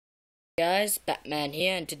Guys, Batman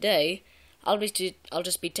here, and today I'll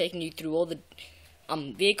just be taking you through all the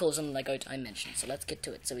vehicles in Lego Dimensions. So let's get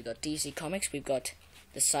to it. So we got DC Comics, we've got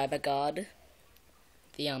the Cyber Guard,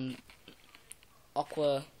 the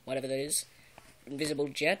Aqua, whatever that is, Invisible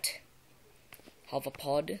Jet,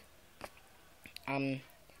 Hoverpod,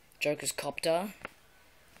 Joker's Copter,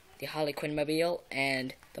 the Harley Quinn Mobile,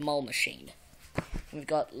 and the Mole Machine. We've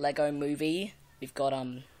got Lego Movie. We've got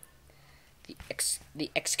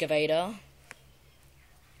the Excavator,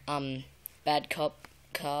 Bad Cop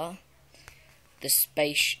Car, the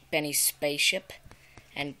Benny Spaceship,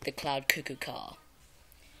 and the Cloud Cuckoo Car.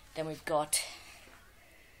 Then we've got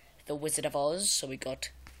the Wizard of Oz, so we've got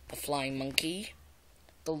the Flying Monkey,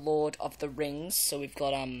 the Lord of the Rings, so we've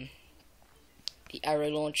got the Arrow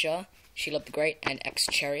Launcher, Shelob the Great, and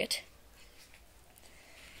X-Chariot.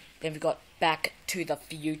 Then we've got Back to the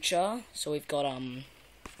Future, so we've got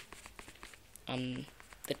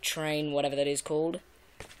the train, whatever that is called.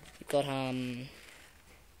 We've got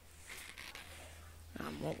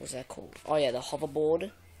what was that called? Oh yeah, the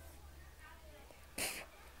hoverboard.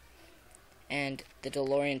 And the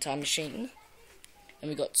DeLorean time machine. And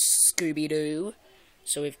we've got Scooby-Doo.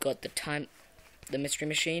 So we've got the mystery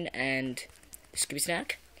machine and Scooby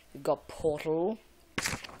Snack. We've got Portal.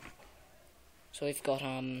 So we've got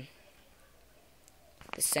the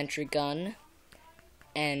Sentry Gun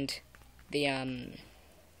and the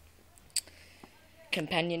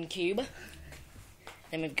Companion Cube.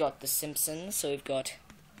 Then we've got the Simpsons, so we've got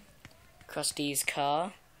Krusty's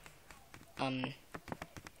car,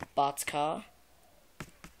 Bart's car,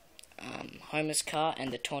 Homer's car,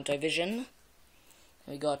 and the Tonto Vision.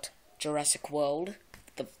 We got Jurassic World,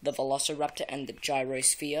 the Velociraptor and the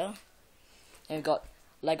Gyrosphere. And we've got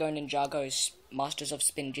Lego Ninjago's Masters of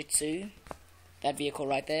Spinjitzu, that vehicle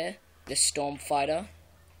right there, the Storm Fighter,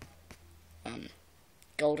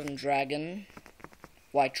 Golden Dragon,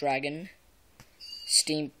 White Dragon,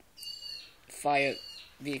 Steam Fire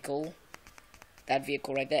Vehicle, that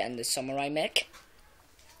vehicle right there, and the Samurai Mech.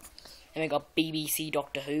 And we got BBC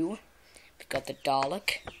Doctor Who. We got the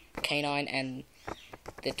Dalek, K9, and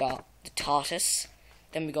the TARDIS.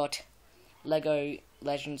 Then we got Lego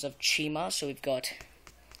Legends of Chima. So we've got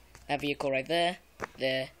that vehicle right there,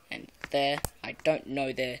 and there. I don't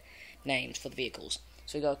know their names for the vehicles.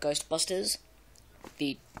 So we got Ghostbusters,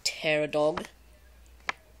 the Terror Dog,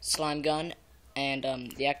 Slime Gun, and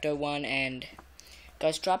the Acto One and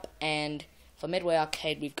Ghost Trap. And for Midway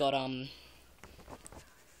Arcade, we've got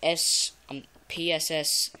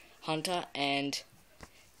PSS Hunter and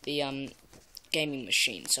the gaming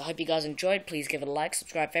machine. So I hope you guys enjoyed. Please give it a like,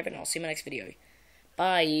 subscribe, favorite, and I'll see you in my next video.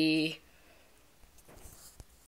 Bye.